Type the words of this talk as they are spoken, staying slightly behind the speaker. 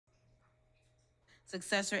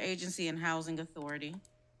Successor Agency and Housing Authority.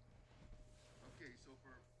 Okay, so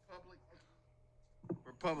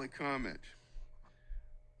for public comment,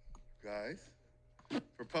 guys,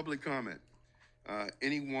 for public comment,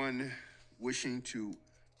 anyone wishing to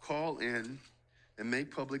call in and make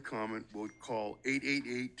public comment will call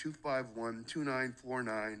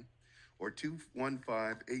 888-251-2949 or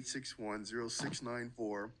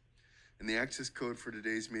 215-861-0694. And the access code for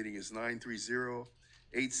today's meeting is 930-8768#.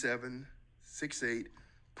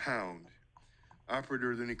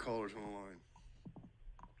 Operator, are there any callers on the line?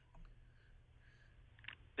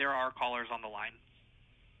 There are callers on the line.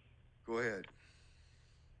 Go ahead.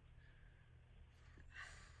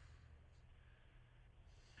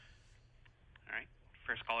 All right.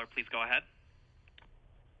 First caller, please go ahead.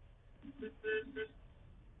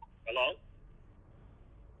 Hello?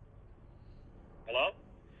 Hello?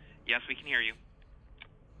 Yes, we can hear you.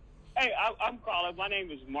 Hey, I'm calling. My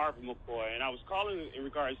name is Marvin McCoy, and I was calling in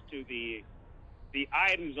regards to the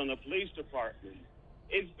items on the police department.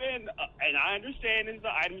 It's been, and I understand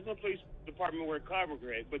the items on the police department were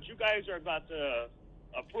covered, but you guys are about to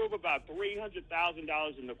approve about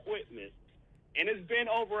 $300,000 in equipment, and it's been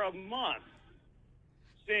over a month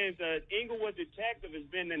since an Inglewood detective has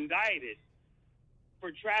been indicted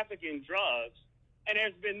for trafficking drugs, and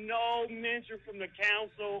there's been no mention from the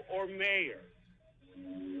council or mayor.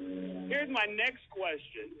 Here's my next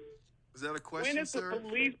question. Was that a question, when is sir? The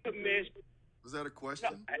police commission? Was that a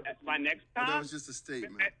question? No, my next time. That was just a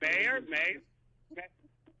statement. Mayor,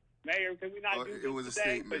 can we not do this? It was a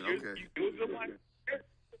today? statement. Okay.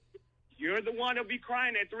 You're the one to be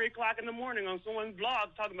crying at 3 o'clock in the morning on someone's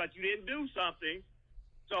blog talking about you didn't do something.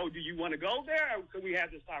 So, do you want to go there, or can we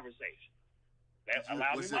have this conversation?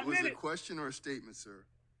 Was it a question or a statement, sir?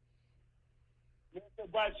 Mr.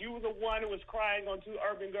 Butts, you were the one who was crying on Two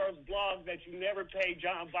Urban Girls blog that you never paid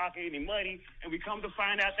John Baca any money, and we come to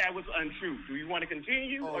find out that was untrue. Do you want to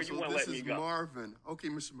continue, or you want to let me go? This is Marvin. Okay,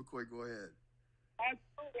 Mr. McCoy, go ahead.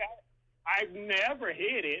 I've never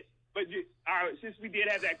hid it, but since we did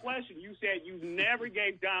have that question, you said you never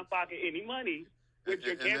gave John Baca any money with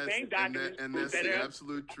your campaign documents. And that's the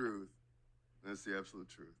absolute truth. That's the absolute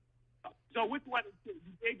truth. So which one? You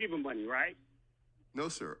did give him money, right? No,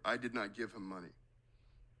 sir. I did not give him money.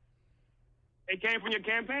 It came from your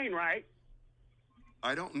campaign, right?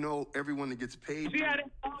 I don't know everyone that gets paid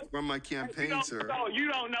from my campaign, sir. No, you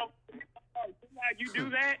don't know. You do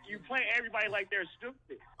that, you play everybody like they're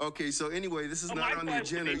stupid. Okay, so anyway, this is not on the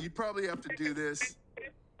agenda. You probably have to do this.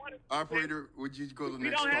 Operator, would you go to the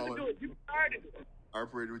next caller? We don't have to do it. You started it.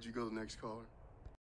 Operator, would you go to the next caller?